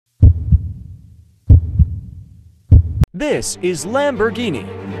This is Lamborghini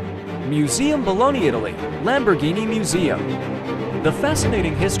Museum, Bologna, Italy. Lamborghini Museum. The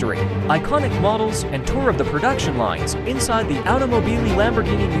fascinating history, iconic models, and tour of the production lines inside the Automobili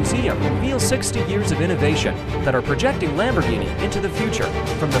Lamborghini Museum reveal 60 years of innovation that are projecting Lamborghini into the future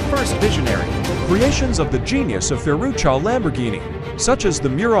from the first visionary creations of the genius of Ferruccio Lamborghini, such as the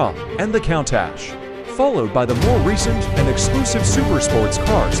Miura and the Countach, followed by the more recent and exclusive supersports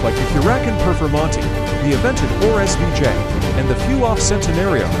cars like the Huracán Performante, the Aventador SVJ, and the few-off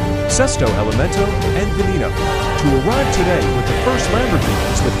Centenario, Sesto Elemento and Veneno, to arrive today with the first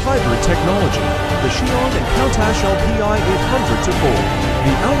Lamborghinis with hybrid technology, the Sian and Countach LPI 800-4.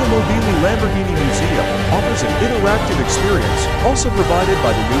 The Automobili Lamborghini Museum offers an interactive experience, also provided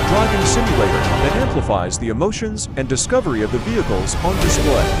by the new driving simulator that amplifies the emotions and discovery of the vehicles on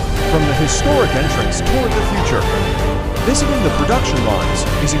display. From the historic entrance toward the future, visiting the production lines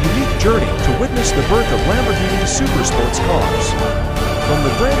is a unique journey to witness the birth of Lamborghini's supersports cars. From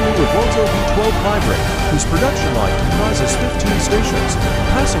the brand new Aventador V12 Hybrid, whose production line comprises 15 stations,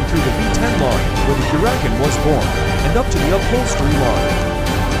 passing through the V10 line where the Huracan was born, and up to the upholstery line.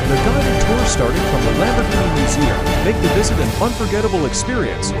 The guided tour starting from the Lamborghini Museum make the visit an unforgettable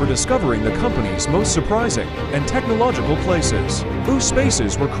experience for discovering the company's most surprising and technological places, whose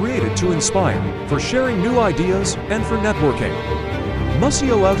spaces were created to inspire, for sharing new ideas, and for networking.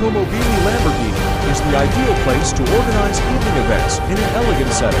 Museo Automobili Lamborghini is the ideal place to organize evening events in an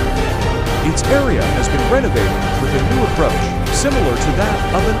elegant setting. Its area has been renovated with a new approach, similar to that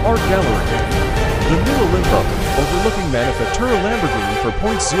of an art gallery. The new Olimpo, overlooking Manufactura Lamborghini for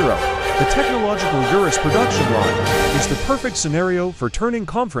Point Zero, the technological Urus production line, is the perfect scenario for turning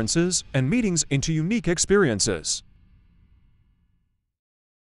conferences and meetings into unique experiences.